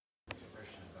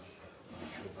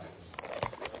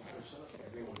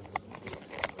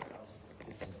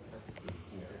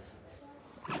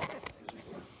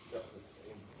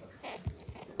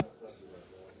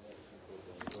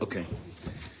Okay.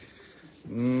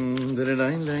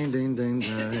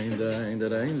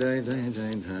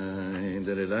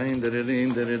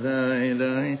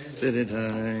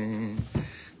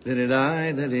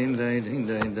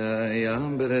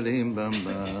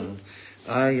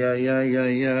 Ay, ay, ay,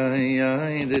 ay, ay,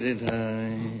 ay, did it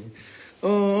I?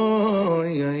 Oh,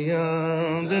 yeah,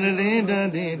 yeah, did it da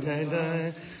di da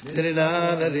da, did it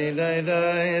da da di da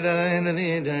da da da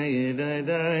da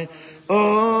da.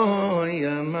 Oh,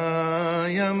 yeah, ma,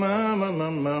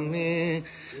 ma, me.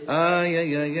 Ay,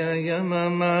 ay, ay, ay, ay,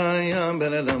 ma, ya,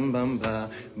 ba, dum, bam, ba,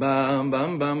 bam,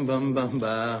 bam, bam, bam, bam,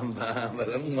 bam, bam,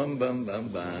 bam, bam, bam,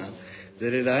 bam.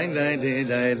 Did it I,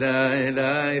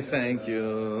 thank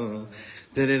you.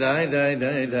 Did it I die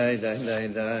die die die die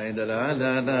die da da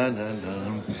da da da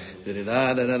da. Did it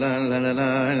I da da da da da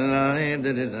da.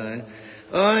 Did it I?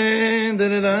 I did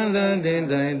it I da di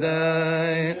die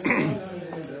die.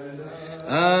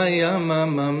 Ay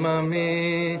mama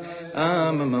me,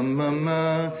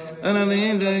 mama.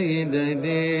 Analinda di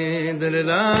di. Did it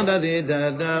I da di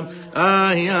da da.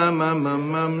 Ay mama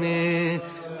me,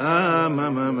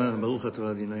 mama. Baruch atah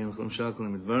Adonai Melech Haolam Kol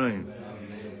Midbarayim.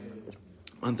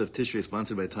 Month of Tishrei,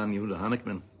 sponsored by Tanya Yehuda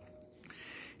Hanekman,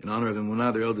 in honor of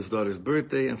Emunah, their eldest daughter's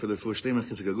birthday, and for their full shtei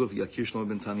Chizik Aguf, Yakir Shlomo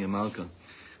ben Tanya Malka.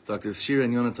 Doctors Shira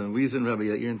and Yonatan Wiesen, Rabbi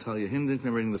Yair and Talia Hinden,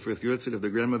 commemorating the first Yortzeit of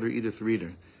their grandmother Edith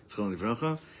Reeder. Tzchon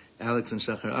Livracha. Alex and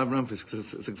Shachar Avram for a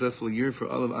successful year for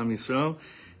all of Am Yisrael,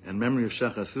 and memory of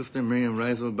Shachar's sister Miriam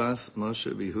Reisel Bas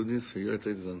Moshe Behudis. Her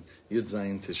Yortzeit is on Yud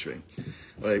Zayin Tishrei.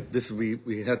 All right,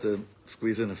 we had to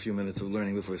squeeze in a few minutes of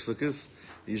learning before Sukkos.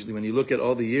 Usually, when you look at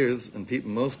all the years, and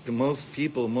most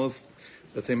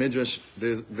B'tei Midrash,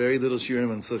 there's very little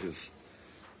shiurim on Sukkos.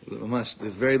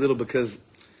 There's very little because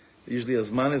usually a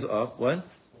zman is off. What?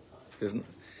 You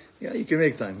can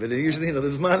make time, but usually, the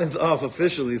zman is off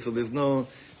officially, so there's no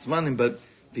zmanim. But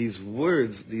these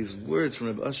words from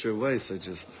Rav Asher Weiss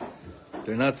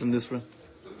they're not from this room.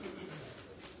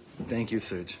 Thank you,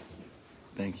 Serge.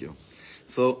 Thank you.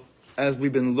 So, as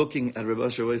we've been looking at Rav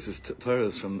Asher Weiss's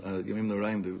Taras from Yomim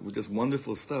Noraim, just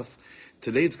wonderful stuff.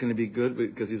 Today it's going to be good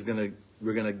because we're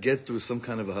going to get through some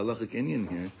kind of a halachic inyan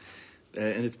here,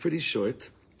 and it's pretty short,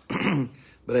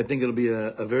 but I think it'll be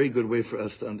a very good way for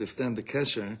us to understand the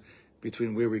kesher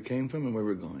between where we came from and where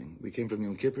we're going. We came from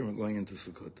Yom Kippur and we're going into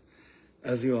Sukkot.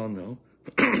 As you all know,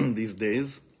 these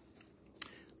days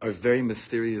are very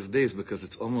mysterious days because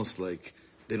it's almost like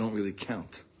they don't really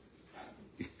count.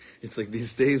 It's like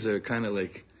these days are kind of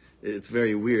like, it's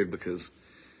very weird because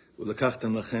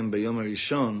L'kachtem lachem b'yom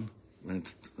harishon,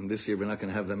 and this year we're not going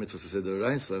to have that mitzvah seder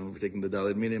oraisa. We're taking the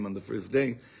Daled Minim on the first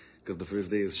day because the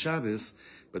first day is Shabbos.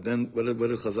 But then what did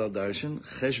Chazal darshan?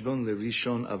 Cheshbon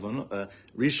leRishon avonot,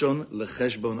 Rishon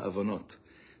lecheshbon avonot.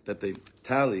 That they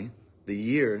tally the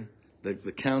year, the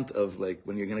count of like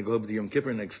when you're going to go up to Yom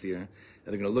Kippur next year, and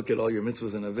they're going to look at all your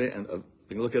mitzvahs and they're going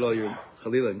to look at all your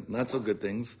chalila, not so good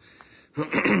things. The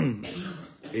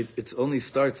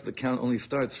count only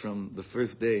starts from the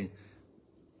first day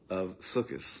of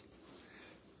Sukkos.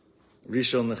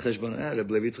 Rishon lecheshbon.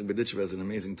 Reb Levi Yitzchak B'ditchev has an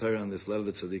amazing Torah on this. A lot of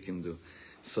the tzaddikim do.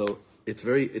 So it's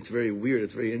very weird.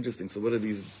 It's very interesting. So what are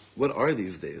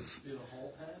these days?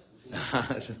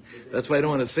 That's why I don't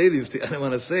want to say these. I don't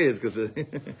want to say it because,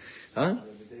 huh?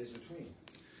 The days between.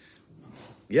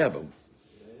 Yeah, but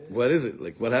what is it?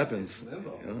 Like what happens?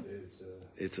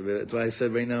 That's why I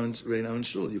said right now in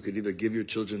shul, you could either give your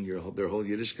children their whole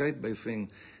Yiddishkeit by saying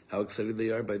how excited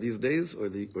they are by these days, or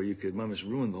you could mamish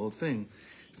ruin the whole thing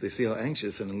if they see how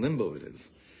anxious and in limbo it is.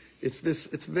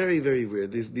 It's very, very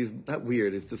weird. These not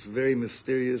weird. It's just very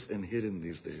mysterious and hidden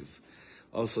these days.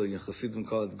 Also, Chasidim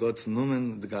call it God's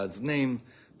Numen, God's name.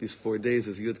 These 4 days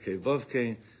is Yud Kei Vav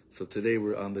Kei. So today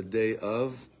we're on the day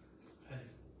of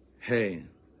Hey.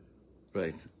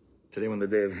 Right. Today we're on the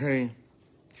day of Hey.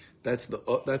 That's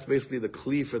basically the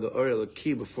kli for the or, the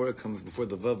key before the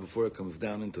vav, before it comes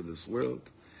down into this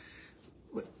world.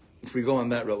 If we go on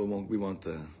that route, we won't.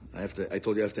 I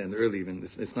told you I have to end early. Even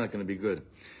it's not going to be good.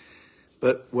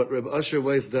 But what Rav Asher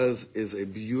Weiss does is a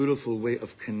beautiful way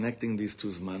of connecting these two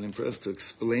zmanim for us to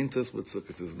explain to us what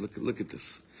Sukkot is. Look at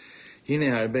this. Hine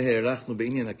harbe ha'erachnu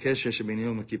be'inyan ha'kesher shebein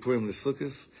Yom HaKippurim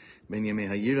leSukkos ben yemei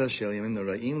ha'yira shel yamim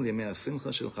noraim liyemei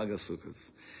ha'simcha shel Chag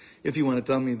HaSukkos. If you want to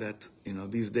tell me that,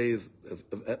 these days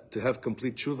to have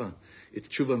complete tshuva, it's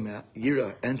tshuva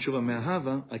me'yira and tshuva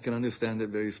me'ahava, I can understand it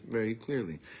very, very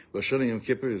clearly. Rosh Hashanah Yom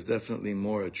Kippur is definitely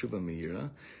more a tshuva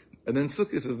me'yira. And then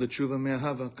Sukkot is the tshuva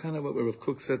me'ahava, kind of what Rav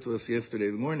Kook said to us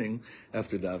yesterday morning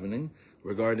after davening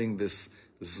regarding this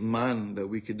zman that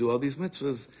we could do all these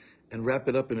mitzvahs and wrap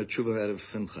it up in a tshuva out of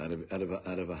simcha, out of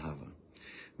ahava.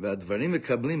 והדברים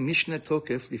מקבלים משנה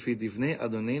תוקף לפי דבני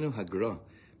אדוננו הגר"א,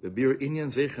 בביאור עניין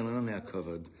זה חנן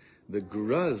הכבוד. The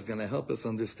Gra is going to help us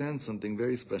understand something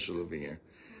very special over here.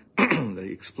 That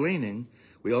explaining,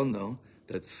 we all know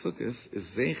that Sukkos is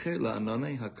Zecher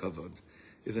la'ananei hakavod,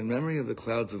 is in memory of the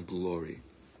clouds of glory.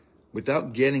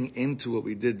 Without getting into what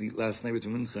we did last night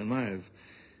between Mincha and Maariv,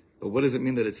 but what does it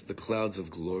mean that it's the clouds of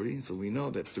glory? So we know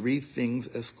that three things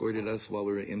escorted us while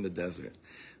we were in the desert.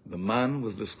 The man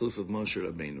was the schus of Moshe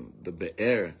Rabbeinu. The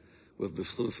be'er was the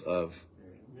schus of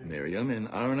Miriam, and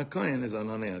Aaron HaKohen is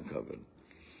Ananei HaKavod.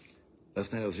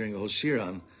 Last night I was hearing a whole shir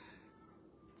on.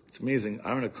 It's amazing.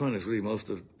 Aaron HaKohen is really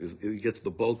he gets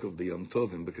the bulk of the Yom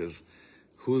Tovim, because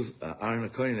who's Aaron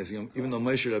HaKohen is even though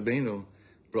Moshe Rabbeinu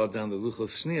brought down the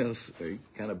Luchos Shnios, or he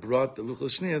kind of brought the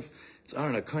Luchos Shnios, it's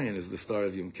Aaron HaKohen is the star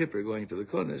of Yom Kippur going to the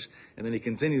Kodesh, and then he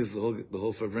continues the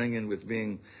whole Farbrengen with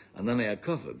being Ananei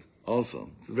HaKavod also.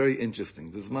 It's very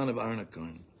interesting. This man of Aaron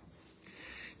HaKohen.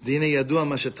 Dine Yadua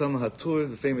Mashatam HaTur,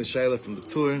 the famous Shaila from the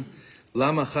Tur.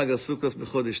 Lama Chag HaSukkos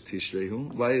b'chodesh Tishrei.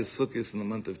 Why is Sukkos in the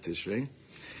month of Tishrei?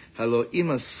 Halo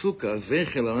ima Sukkah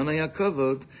zechel Ananei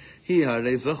HaKavod, hi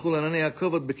harei zachul Ananei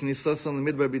HaKavod b'knisasam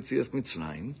l'midbar b'tzias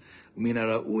Mitzrayim, u'min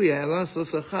ha'ra'ui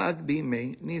ha'elasos ha'chag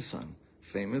b'imei Nisan.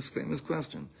 Famous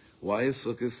question. Why is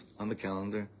Sukkos on the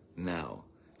calendar now?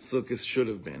 Sukkos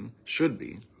should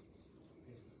be,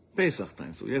 Pesach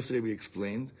time. So yesterday we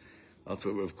explained, that's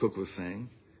what Rav Kook was saying,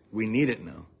 we need it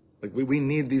now. Like we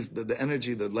need the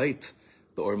energy, the light,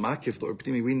 the Or Makif, the Or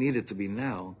Ptimi, we need it to be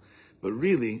now. But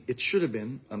really, it should have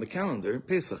been on the calendar,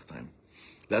 Pesach time.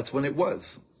 That's when it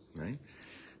was, right?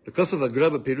 Because of a Gra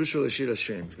b'Perusha l'Shir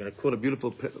Hashem, he's going to quote a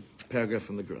beautiful paragraph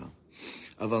from the Gra.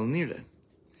 Aval nire,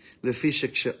 lefi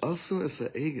shekshe'asu es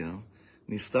ha'egel,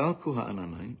 nistalku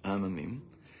ha'ananim,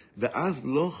 ve'az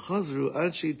lo chazru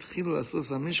ad she'itchilu asos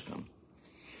ha'mishkan.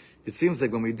 It seems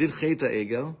like when we did Chet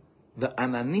ha'egel, the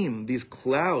ananim, these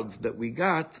clouds that we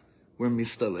got, were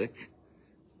mistalik.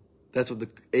 That's what the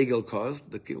egel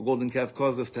caused. The golden calf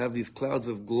caused us to have these clouds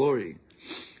of glory,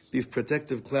 these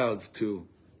protective clouds to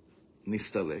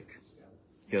nistalik,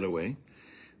 get away.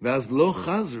 V'az lo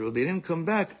chazru, they didn't come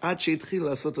back ad she'itchil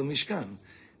asot mishkan,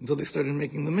 until they started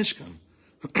making the Mishkan.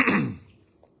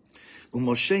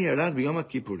 U'Moshe yarad b'yom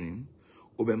HaKippurim,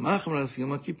 u'b'machmaras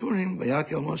yom HaKippurim,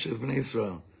 v'yakel Moshe es b'nei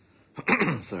Yisrael.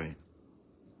 Sorry.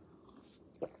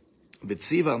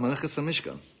 V'tziva al malaches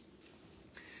HaMishkan.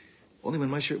 Only when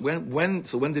Moshe,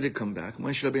 when did it come back?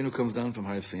 Moshe Rabbeinu comes down from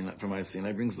Har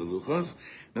Sinai, brings the Luchos.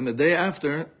 Then the day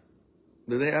after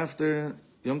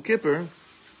Yom Kippur,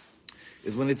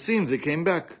 is when it seems it came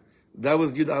back. That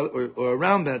was Yud Aleph, or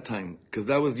around that time, because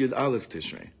that was Yud Aleph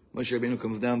Tishrei. Moshe Rabbeinu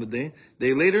comes down the day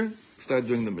later, start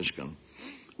doing the Mishkan.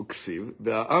 Uksiv,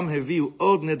 ve'a'am heviu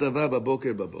od nedava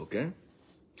baboker.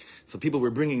 So people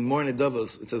were bringing more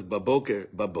nedavos. It says baboker.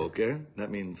 That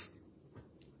means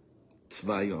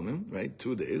tzva yomim, right?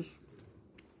 2 days.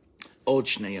 Od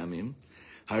shnei yamim.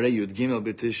 Harei yud gimel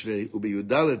b'tishrei u'b'yud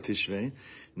dalet tishrei.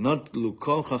 Not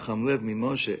lukol chacham lev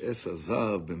mimoshe es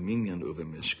hazav b'minyan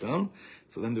u'v'mishkan.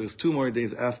 So then there was 2 more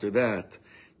days after that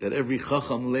every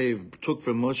chacham lev took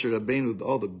from Moshe Rabbeinu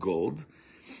all the gold.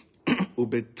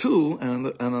 U'betu,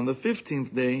 and on the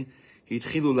 15th day,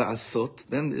 hitchilu la'asot.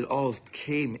 Then it all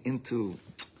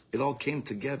came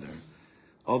together.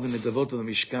 All the nedavot of the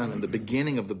Mishkan and the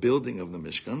beginning of the building of the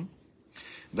Mishkan.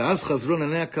 V'az chazru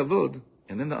ananei hakavod,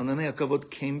 and then the ananei hakavod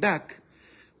came back.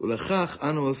 Ulachach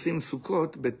anu osim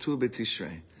Sukkot betu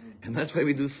b'Tishrei, and that's why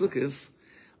we do Sukkos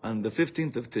on the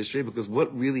 15th of Tishrei, because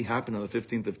what really happened on the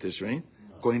 15th of Tishrei,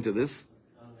 according to this?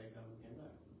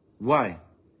 Why?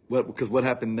 Because what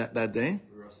happened that day?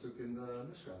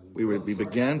 We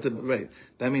began to, right.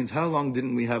 That means how long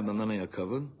didn't we have the ananei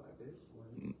hakavod?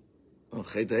 Oh,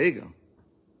 Chet ha'egel.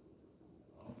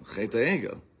 Chet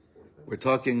ha'egel. We're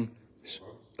talking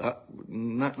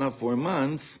not 4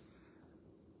 months.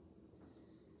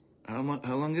 How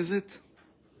long is it?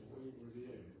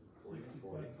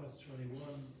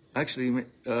 Actually,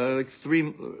 like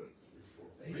 3.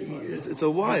 It's a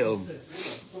while.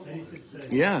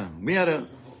 Yeah, we had a.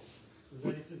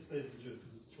 There's 86 days of June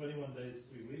because it's 21 days,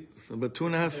 3 weeks. So about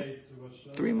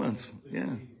 2.5, 3 months.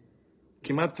 Yeah,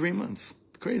 came out 3 months.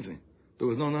 Crazy. There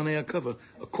was no ananei hakavod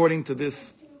according to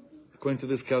this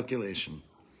calculation.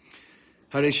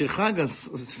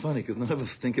 It's funny because none of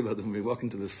us think about it when we walk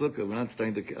into the sukkah. We're not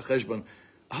starting to cheshbon.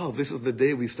 Oh, this is the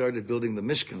day we started building the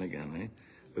Mishkan again, right?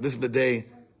 But this is the day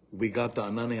we got the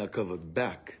ananei hakavod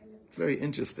back. It's very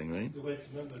interesting, right? The way to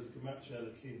remember is Gematria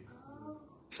Elokim.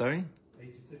 Sorry?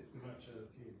 86 Gematria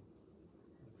Elokim.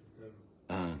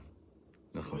 Ah,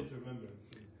 It's the way to remember it.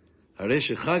 הרי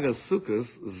שחג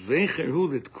הסוכos זכר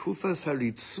הוא לתקופת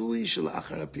הריצוי של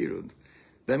אחר הפירוד.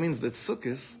 That means that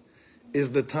Sukkos is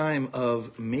the time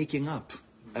of making up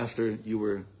after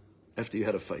you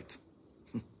had a fight.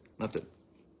 Not that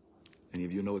any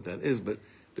of you know what that is, but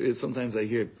there is, sometimes I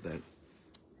hear that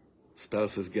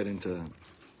spouses get into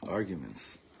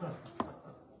arguments.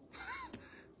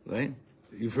 Right?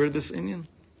 You've heard this Indian?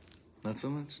 Not so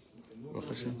much? Baruch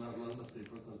Hashem.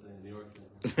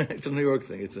 It's a New York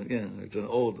thing. It's an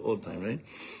old time, right?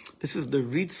 This is the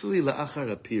ritzui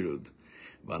la'achar apirud.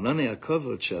 V'anani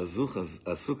hakavod she'asuka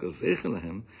zeicher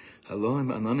lahem, halo hem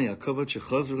anani hakavod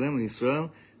shechazru lehem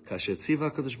liYisrael, kasher tziva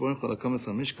HaKadosh Baruch Hu lakamas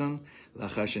hamishkan,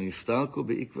 la'achar shenistalku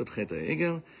be'ikvat chet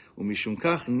ha'egel, u'mishum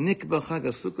kach nikba chag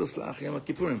hasukos la'ach yom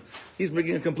HaKippurim. He's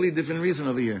bringing a completely different reason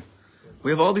over here. We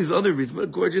have all these other reasons. What a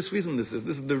gorgeous reason this is.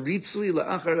 This is the ritzui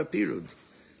la'achar apirud.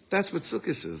 That's what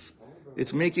Sukkos is.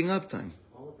 It's making up time.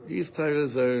 He's tired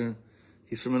as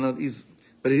he's from another. He's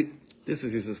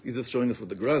just showing us what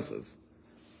the Gra says.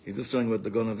 He's just showing what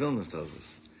the Ga'on of Vilna tells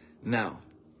us. Now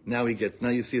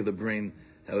you see the brain,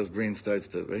 how his brain starts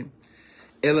to, right?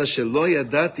 Ela shelo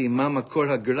yadati ma makor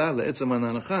hagra le'etzem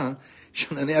hananacha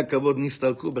shananei hakavod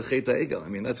nistalku b'chet ha'egel. I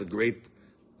mean, that's a great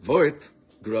vort,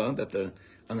 Gra, that the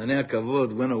ananei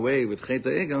hakavod went away with chet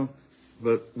ha'egel.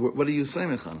 But what are you saying,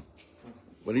 Mechan?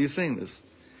 What are you saying this?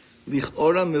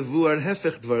 Lich'ora mevuar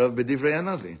hefech dvarav b'divrei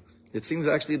hanavi. It seems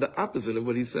actually the opposite of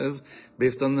what he says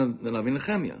based on the Navi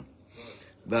Nehemiah.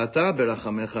 ואתה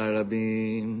ברחמך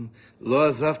הרבים לא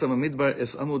עזבת במדבר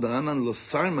אס עמוד הענן לא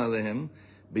שר מעליהם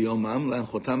ביומם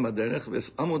להנחותם בדרך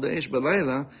ואס עמוד האש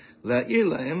בלילה להאיר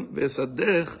להם ואס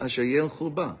הדרך אשר ילכו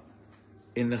בה.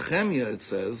 In Nehemiah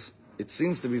it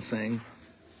seems to be saying,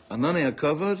 Anani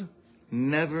HaKavod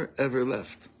never ever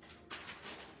left.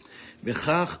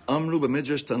 וכך אמרו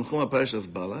במדרש תנחום הפרשת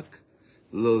בלק,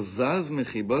 לא זז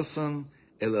מחיבוסם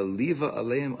אלא ליבה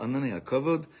עליהם ענני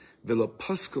הכבוד ולא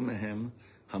פסקו מהם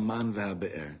המן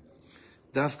והבאר.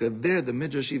 דווקא there, the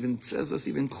Midrash even says us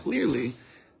even clearly,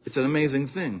 it's an amazing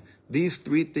thing. These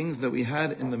three things that we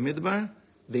had in the Midbar,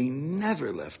 they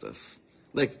never left us.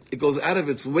 Like, it goes out of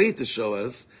its way to show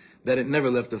us that it never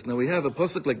left us. Now we have a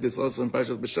pasuk like this also in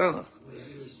Parashat B'Shalach.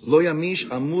 Lo yamish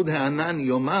amud ha'anan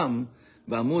yomam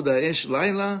v'amud ha'esh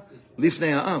laila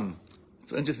lifnei ha'am.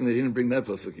 It's interesting they didn't bring that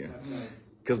pasuk here.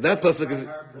 Because that pasuk is...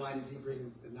 Why does he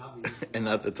bring the Navi? And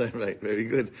not the time, right? Very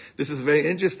good. This is very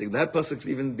interesting. That pasuk's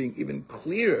even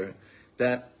clearer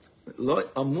that lo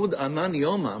amud anan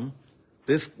yomam,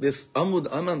 this amud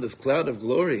anan, this cloud of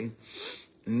glory,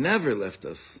 never left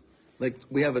us. Like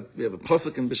we have a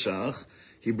pasuk in B'Shalach.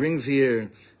 He brings here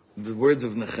the words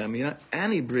of Nehemiah,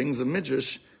 and he brings a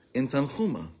midrash in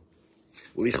Tanchuma.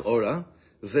 Ulichora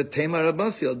zeh tema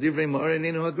rabasi al divrei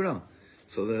ma'arenenu hagra.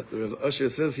 So the Rav Asher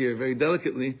says here very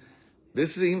delicately,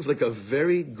 this seems like a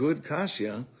very good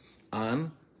kashya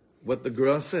on what the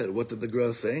Gra said. What did the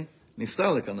Gra say?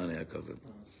 Nistalik ananei hakavod.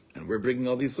 And we're bringing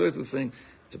all these sources saying,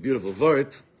 it's a beautiful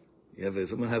vort.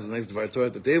 Someone has a nice dvar Torah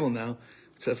at the table now,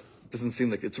 which doesn't seem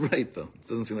like it's right though. It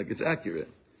doesn't seem like it's accurate.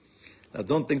 Now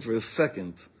don't think for a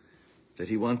second that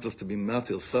he wants us to be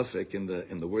matil safek in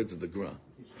the words of the Gra.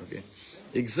 Okay?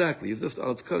 Exactly. He's just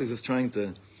trying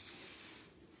to...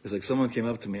 It's like someone came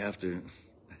up to me after...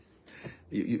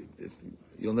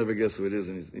 You'll never guess who it is,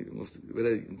 and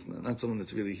it's not someone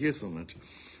that's really here so much.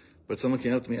 But someone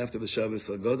came up to me after the Shabbos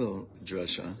Agadol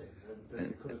drasha. Then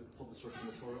you could have pulled the source from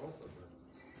the Torah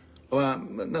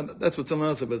also. No, that's what someone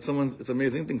else said, but it's an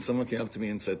amazing thing. Someone came up to me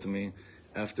and said to me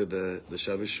after the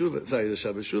Shabbos Shuvah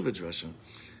drasha,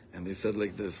 and they said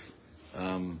like this.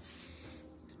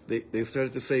 They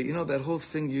started to say, that whole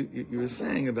thing you were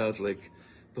saying about like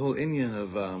the whole Indian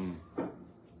of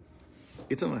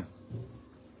Itamar.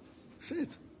 Sit.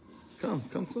 Come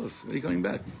close. When are you coming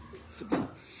back? Sit down.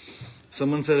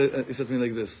 Someone said, he said to me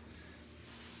like this.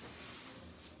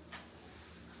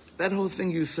 That whole thing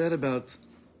you said about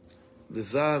the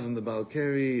Zav and the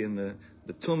Balkari and the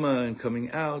Tuma and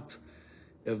coming out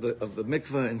of the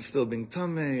mikvah and still being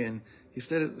Tameh, and he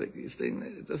said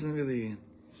it doesn't really...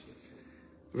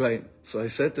 Right. So I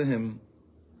said to him,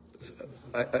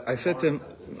 I said to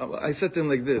him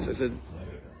like this. I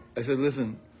said,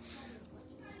 listen,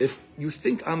 if you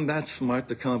think I'm that smart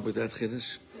to come up with that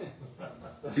chiddush,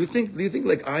 do you think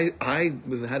like I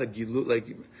had a gilut,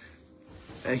 like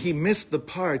he missed the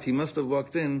part? He must have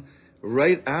walked in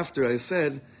right after I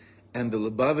said, and the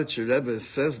Lubavitcher Rebbe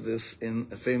says this in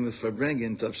a famous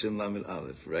Farbrengen Tafshin Lamed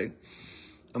Aleph, right?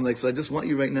 I'm like, so I just want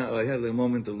you right now. I had a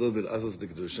moment a little bit Azos de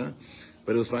Kedusha,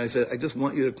 but it was fine. I said, I just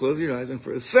want you to close your eyes and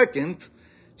for a second,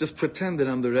 just pretend that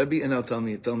I'm the Rebbe, and now tell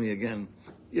me again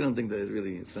You don't think that it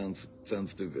really sounds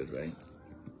too good, right?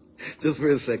 Just for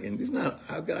a second. He's not,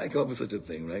 how could I come up with such a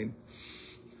thing, right?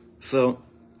 So,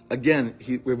 again,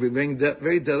 we're being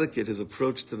very delicate, his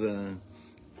approach to the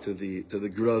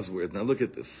Gra's word. Now look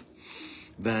at this.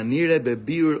 V'anire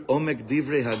bebiur omek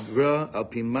divrei hagra al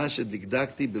pi ma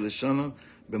shedikdakti b'leshono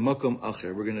b'mokom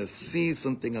acher. We're going to see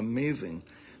something amazing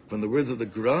from the words of the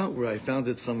Gra where I found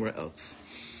it somewhere else.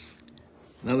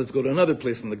 Now let's go to another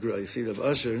place in the Gra. You see, Rav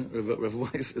Asher, Rav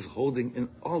Weiss is holding in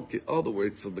all the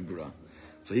words of the Gra.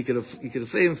 So he could have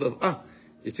said himself,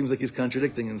 it seems like he's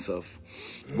contradicting himself.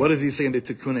 What does he say in the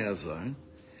Tikkunei Azar?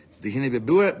 Dihine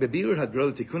bebiur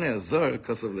hagra Tikkunei Azar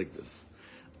kasav like this.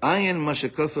 Ayin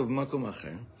mashakasav makom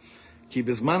acher, ki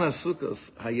bezman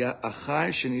Succos haya achar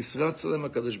shenisrat tzalem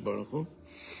HaKadosh Baruch Hu,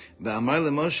 ve'amar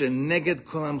leMoshe neged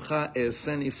kol amcha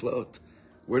e'esen iflaot.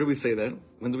 Where do we say that?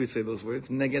 When do we say those words?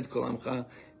 Neged kol amcha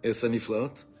e'esen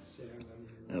iflaot.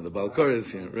 The Baal Korah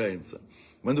is here, right? So,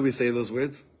 when do we say those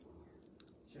words?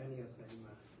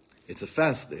 It's a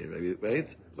fast day,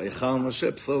 right? Vayichal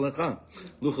Moshe p'sol lecha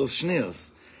luchos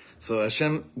shnios. So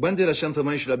Hashem, when did Hashem tell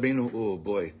Moshe Rabbeinu, oh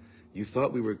boy, you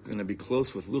thought we were going to be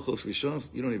close with luchos rishonos?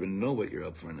 You don't even know what you're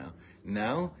up for now.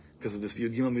 Now, because of this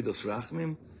Yud Gimel Midos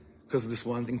Rachmim, because of this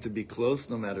wanting to be close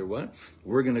no matter what,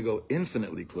 we're going to go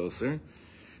infinitely closer.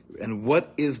 And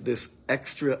what is this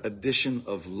extra addition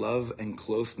of love and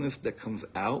closeness that comes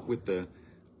out with the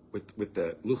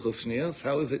luchos shnios?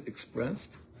 How is it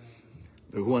expressed?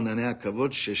 Sharu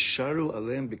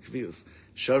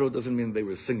doesn't mean they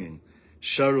were singing.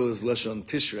 Sharu is lashon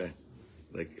tishrei,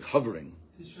 like hovering.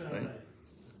 Right?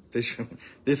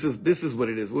 This is what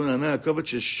it is. When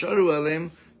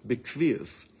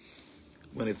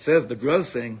it says, the Gra is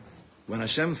saying, when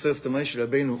Hashem says to Moshe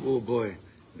Rabbeinu, oh boy,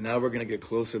 now we're going to get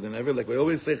closer than ever. Like we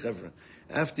always say, Chavra,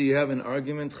 after you have an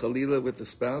argument, Chalila, with the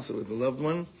spouse or with the loved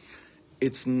one,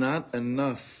 it's not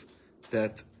enough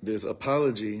that there's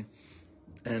apology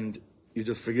and you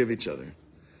just forgive each other.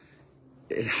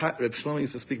 Reb Shlomo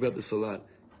used to speak about this a lot.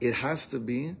 It has to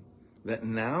be that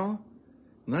now,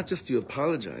 not just you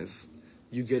apologize,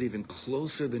 you get even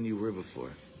closer than you were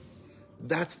before.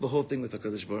 That's the whole thing with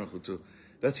HaKadosh Baruch Hu too.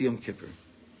 That's Yom Kippur.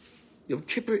 Yom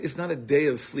Kippur is not a day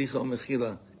of Slicha or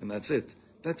Mechila, and that's it.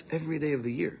 That's every day of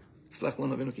the year. Slach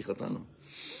lanu avinu ki chatanu.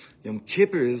 Yom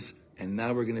Kippur is, and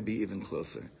now we're going to be even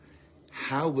closer.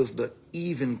 How was the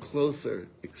even closer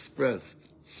expressed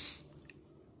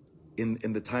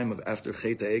in the time of after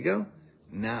Chet HaEgel?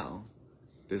 Now,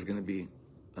 there's going to be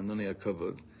Ananei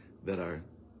HaKavod that are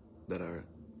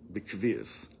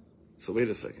bikvius. So wait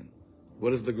a second.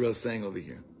 What is the Gra saying over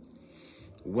here?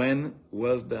 When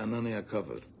was the Ananei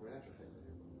HaKavod?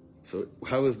 So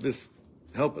how does this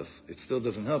help us? It still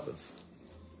doesn't help us.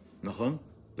 Nachon?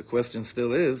 The question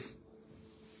still is,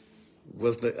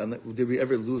 did we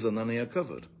ever lose Ananei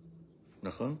HaKavod?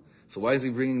 Nachon? So why is he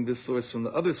bringing this source from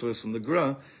the other source, from the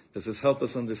Gra? Does this help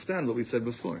us understand what we said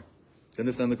before? You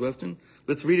understand the question?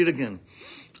 Let's read it again.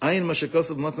 Ayin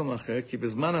mashakasav makom acher, ki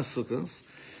bezman Succos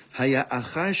haya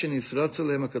achar shenisrat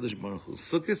tzalem HaKadosh Baruch Hu.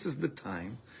 Succos is the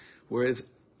time where it's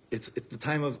the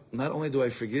time of, not only do I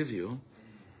forgive you,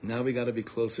 now we got to be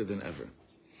closer than ever.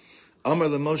 Amar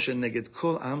leMoshe neged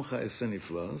kol amcha esen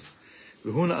iflos,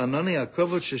 v'huna ananei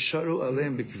hakavod shesharu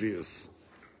aleim b'kvius.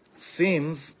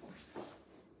 Seems,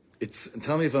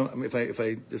 tell me if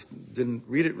I just didn't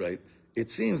read it right.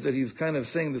 It seems that he's kind of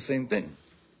saying the same thing.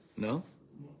 No?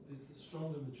 It's a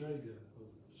stronger madriga of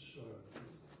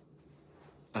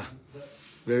Shara.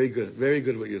 Very good. Very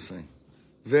good what you're saying.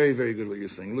 Very, very good what you're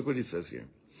saying. Look what he says here.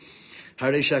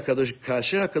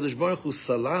 כאשר הקדוש ברוך הוא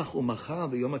סלח ומחל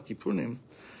ביום הכיפורים,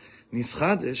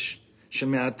 נסחדש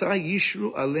שמעתה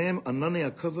ישרו עליהם ענני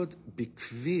הכבוד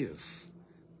בקביעס.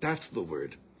 That's the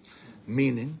word.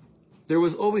 Meaning, there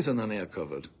was always ענני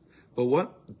הכבוד. But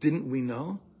what didn't we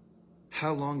know?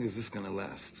 How long is this going to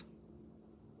last?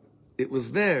 It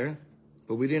was there,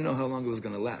 but we didn't know how long it was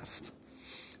going to last.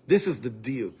 This is the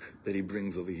diuk that he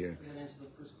brings over here. Answer the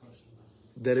first question.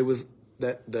 That it was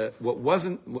what was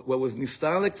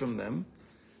nistalic from them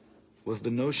was the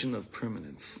notion of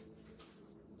permanence.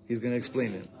 He's going to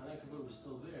explain it. Was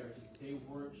still there. They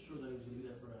weren't sure that it was going to be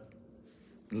there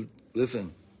forever.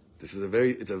 Listen, it's a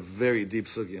very deep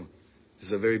sugya.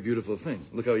 It's a very beautiful thing.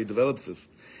 Look how he develops this.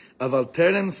 Aval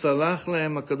terem salach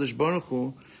lehem HaKadosh Baruch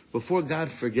Hu, before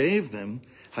God forgave them,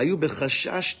 hayu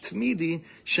bechashash tmidi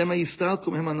shema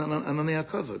yistalkum hem ananei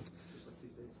hakavod.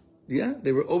 Yeah,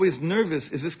 they were always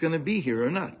nervous, is this going to be here or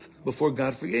not, before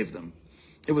God forgave them.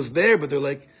 It was there, but they're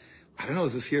like, I don't know,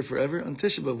 is this here forever? On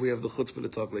Tisha B'Av, we have the chutzpah to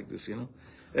talk like this,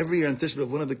 Every year on Tisha B'Av,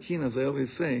 one of the kinas, I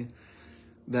always say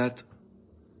that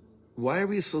why are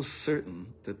we so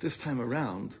certain that this time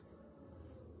around,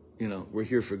 we're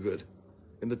here for good?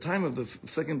 In the time of the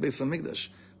second Beis Hamikdash,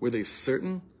 were they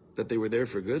certain that they were there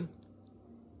for good?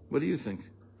 What do you think?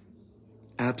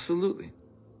 Absolutely.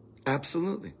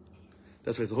 Absolutely.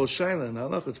 That's why the whole Shaila and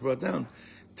Halach, it's brought down.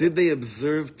 Did they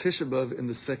observe Tisha B'Av in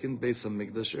the second Beis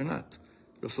Hamikdash or not?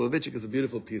 Rav Soloveitchik has a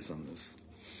beautiful piece on this.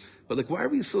 But why are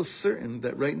we so certain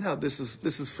that right now this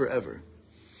is forever?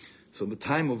 So the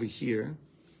time over here,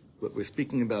 what we're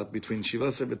speaking about between Shiva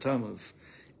Asar B'Tammuz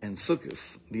and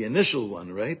Sukkos, the initial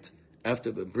one, right?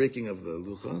 After the breaking of the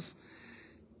Luchos,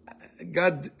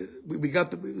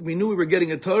 we knew we were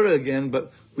getting a Torah again,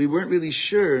 but we weren't really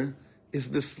sure,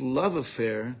 is this love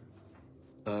affair,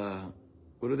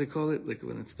 what do they call it? Like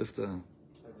when it's just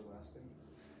everlasting?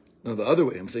 No, the other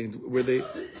way. I'm saying,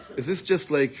 is this just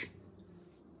like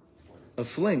a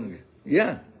fling?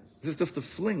 Yeah. Is this just a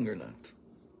fling or not?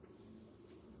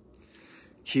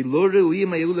 They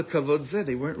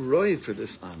weren't roy for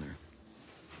this honor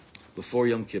before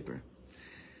Yom Kippur.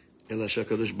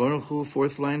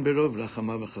 Fourth line, Berov,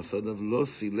 Rachamav v'chasadav lo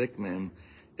silek mehem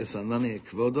es anani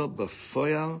ekvodo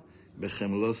b'foyal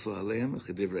b'chemloso aleim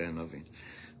chedivrei hanavi.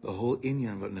 The whole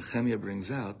inyan, what Nehemiah brings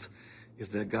out, is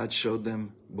that God showed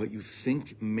them what you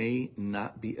think may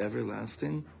not be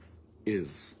everlasting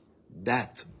is.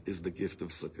 That is the gift of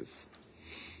Sukkos.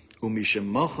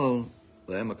 Umishemochel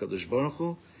lehem HaKadosh Baruch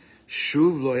Hu,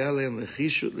 shuv lo ya lehem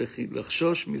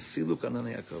lechshosh misiluk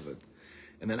ananei hakavod.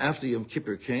 And then after Yom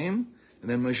Kippur came, and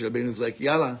then Moshe Rabbeinu was like,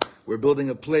 Yalla, we're building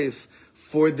a place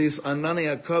for this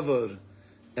Ananei HaKavod,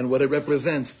 and what it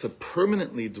represents, to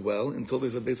permanently dwell until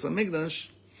there's a Beis HaMikdash.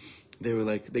 They were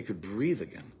like, they could breathe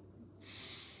again.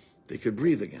 They could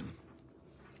breathe again.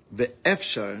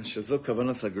 Ve'efshar shezo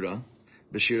kavanas hagra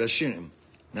b'shir hashirim.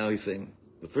 Now he's saying,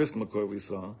 the first makor we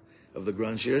saw of the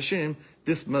Grand Shir Hashirim,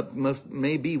 this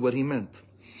may be what he meant.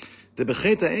 The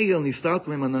b'chet ha'egel nistalk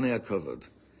mem Ananei HaKavod.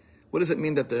 What does it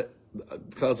mean that the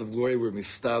clouds of glory were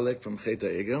mistalek from Chet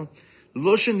HaEgel?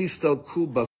 Lo shenistalku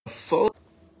b'fol.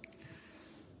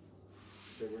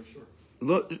 They weren't sure.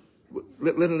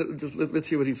 Let's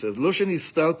hear what he says. Lo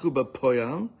shenistalku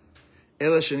b'poyal,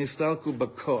 ela shenistalku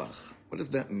b'koach. What does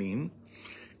that mean?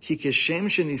 Ki keshem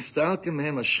shenistalkem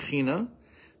mehem hashchina,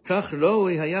 kach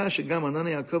ro'ei haya shegam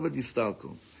ananei hakavod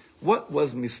yistalku. What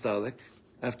was mistalek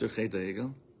after Chet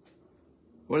HaEgel?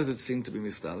 What does it seem to be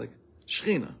mistalek?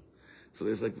 Shchina. So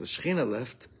there's like the Shechina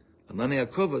left, Ananei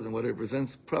HaKavod, and what it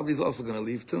represents probably is also going to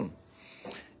leave too.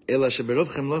 Ela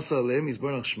sheberov chemlosa aleim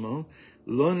yisbarach shmo,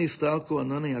 lo nistalku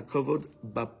Ananei HaKavod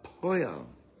b'poyal.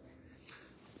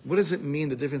 What does it mean,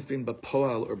 the difference between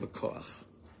b'poyal or b'koach?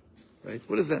 Right?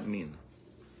 What does that mean?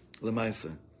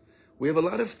 L'maisa. We have a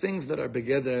lot of things that are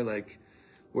begeder, like,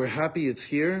 we're happy it's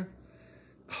here,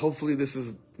 hopefully this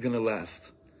is going to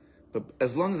last. But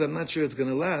as long as I'm not sure it's going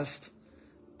to last,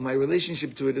 my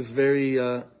relationship to it is very,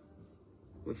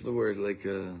 what's the word? Like,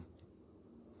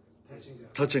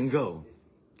 touch and go.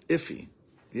 Iffy.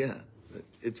 Yeah.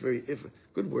 It's very iffy.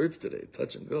 Good words today.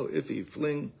 Touch and go. Iffy,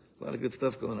 fling. A lot of good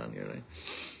stuff going on here, right?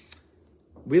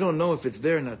 We don't know if it's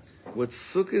there or not.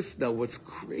 What's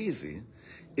crazy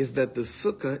is that the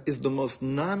sukkah is the most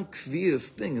non-kvious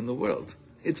thing in the world.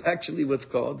 It's actually what's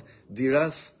called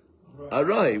diras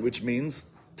arai, which means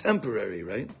temporary,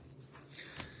 right?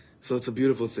 So it's a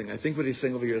beautiful thing. I think what he's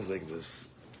saying over here is like this.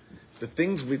 The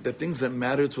things that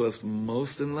matter to us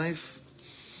most in life,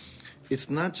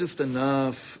 it's not just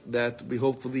enough that we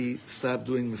hopefully stop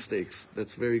doing mistakes.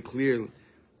 That's very clear. It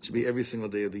should be every single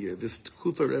day of the year. This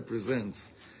tkufa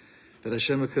represents that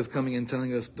Hashem is coming and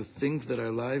telling us the things that our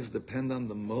lives depend on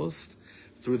the most.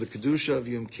 Through the Kedusha of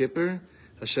Yom Kippur,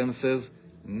 Hashem says,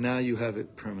 now you have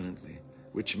it permanently.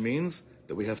 Which means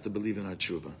that we have to believe in our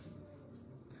tshuva.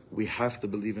 We have to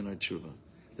believe in our tshuva.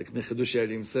 Like Nechedush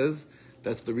Yarim says,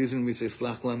 that's the reason we say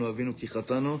Slach Lanu Avinu Ki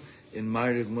Chatanu in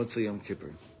Ma'ariv Motzei Yom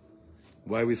Kippur.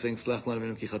 Why are we saying Slach Lanu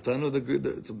Avinu Ki Chatanu?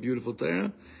 It's a beautiful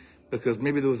Torah, because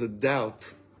maybe there was a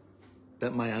doubt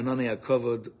that my Ananei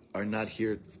HaKavod are not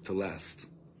here to last,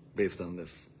 based on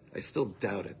this. I still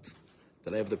doubt it,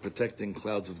 that I have the protecting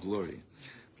clouds of glory.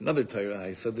 Another Torah,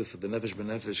 I said this at the Nefesh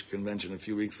B'Nefesh convention a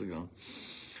few weeks ago,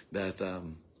 that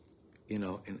in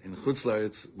Chutz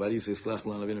La'aretz, why do you say Slach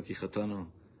Lanu Avinu Ki Chatanu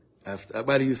after?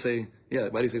 Why do you say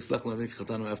Slach Lanu Avinu Ki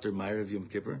Chatanu after Ma'ariv Yom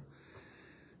Kippur?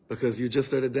 Because you just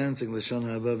started dancing L'Shon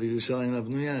Ha'ava V'Yerushalayim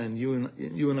Abnuya, and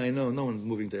you and I know no one's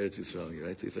moving to Eretz Yisrael,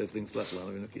 right? So he says things Slach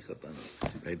Lanu Avinu Ki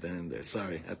Chatanu right then and there.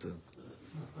 Sorry, had to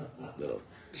little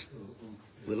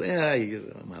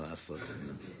my last thoughts.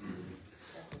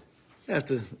 Have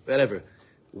to whatever.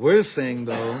 We're saying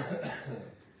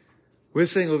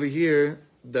over here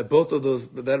that both of those,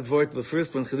 that void, the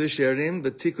first one, Chidush Yarim,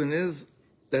 the tikkun is,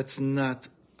 that's not,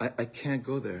 I can't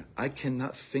go there. I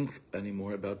cannot think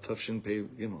anymore about Tafshin Pei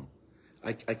Gimel.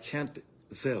 I can't,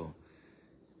 Zeo.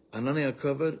 Anani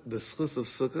HaKavod, the schus of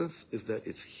Sukkos is that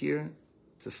it's here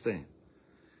to stay.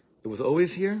 It was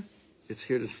always here, it's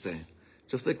here to stay.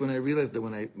 Just like when I realized that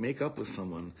when I make up with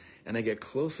someone and I get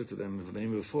closer to them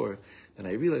than before, and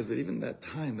I realized that even that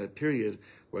time, that period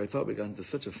where I thought we got into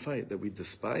such a fight that we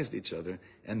despised each other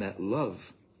and that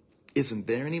love isn't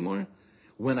there anymore,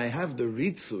 when I have the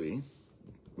ritzui,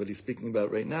 what he's speaking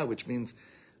about right now, which means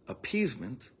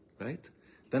appeasement, right?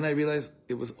 Then I realize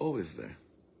it was always there.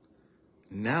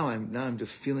 Now I'm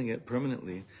just feeling it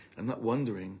permanently. I'm not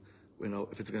wondering,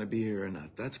 if it's going to be here or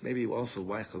not. That's maybe also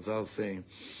why Chazal say,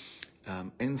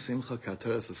 "En simcha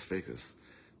kataras asfekas."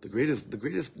 The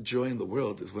greatest joy in the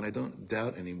world is when I don't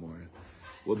doubt anymore.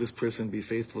 Will this person be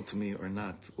faithful to me or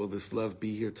not? Will this love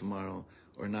be here tomorrow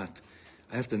or not?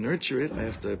 I have to nurture it. I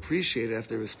have to appreciate it. I have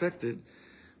to respect it.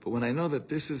 But when I know that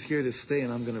this is here to stay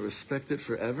and I'm going to respect it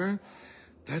forever,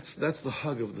 that's the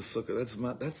hug of the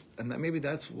sukkah. Maybe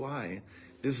that's why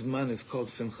this man is called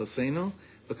Simchaseinu,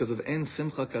 because of En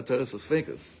Simcha Kataras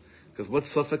Asfekas. Because what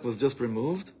suffix was just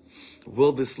removed?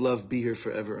 Will this love be here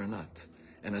forever or not?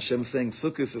 And Hashem saying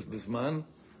Sukkos is this man?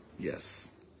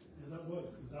 Yes. Yeah, that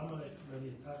works, because Amalek, when he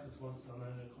attacked us once,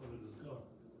 Amalek was gone.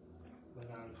 When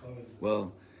Amalek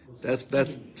well,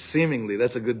 that's seemingly,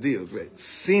 that's a good deal, great.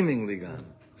 Seemingly gone.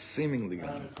 Seemingly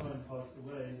gone. Amalek passed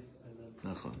away,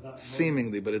 and then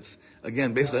seemingly, but it's,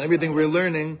 again, based on everything we're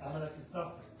learning. Amalek is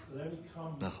suffering, so they only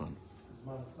come as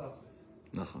man of suffering.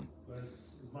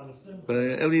 Whereas as man of sin.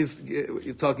 But Eli's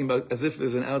talking about as if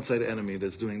there's an outside enemy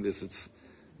that's doing this. It's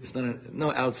not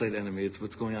no outside enemy. It's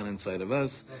what's going on inside of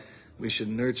us. We should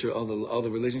nurture all the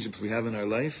relationships we have in our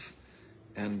life,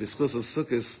 and b'schus of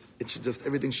Sukkos, it should just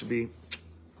everything should be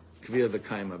kviyah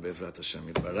v'kaima be'ezrat Hashem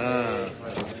yitbarach.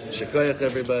 Shekoyach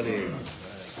everybody.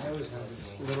 I always have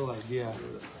this little idea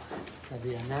that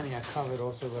the Anani HaKavod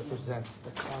also represents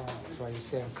the cloud. That's why you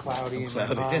say I'm cloudy in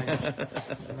my mind.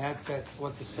 And that's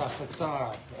what the suffix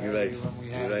are. You're right. When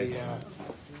we have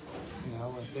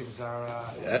when things are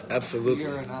absolutely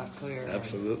clear and not clear.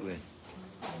 Absolutely.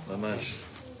 Lamash.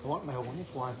 My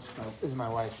wife wants, this is my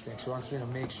wife's thing, she wants me to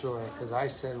make sure, because I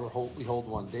said we hold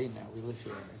one day now, we live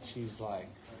here, and she's like,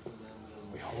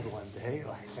 we hold one day?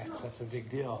 Like, that's a big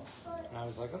deal. And I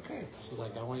was like, okay. She's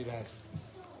like, I want you to ask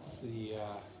the...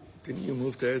 Didn't you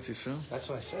move to Eretz Yisrael? That's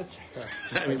what I said to her.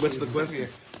 I mean, what's the question?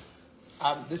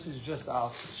 This is just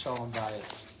our shalom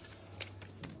bias.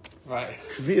 Right.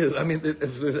 I mean,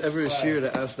 if there's ever a shear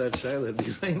to ask that Shaila, it'd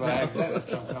be right now. Exactly.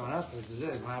 That's what I'm coming up with.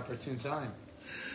 This is my opportune time.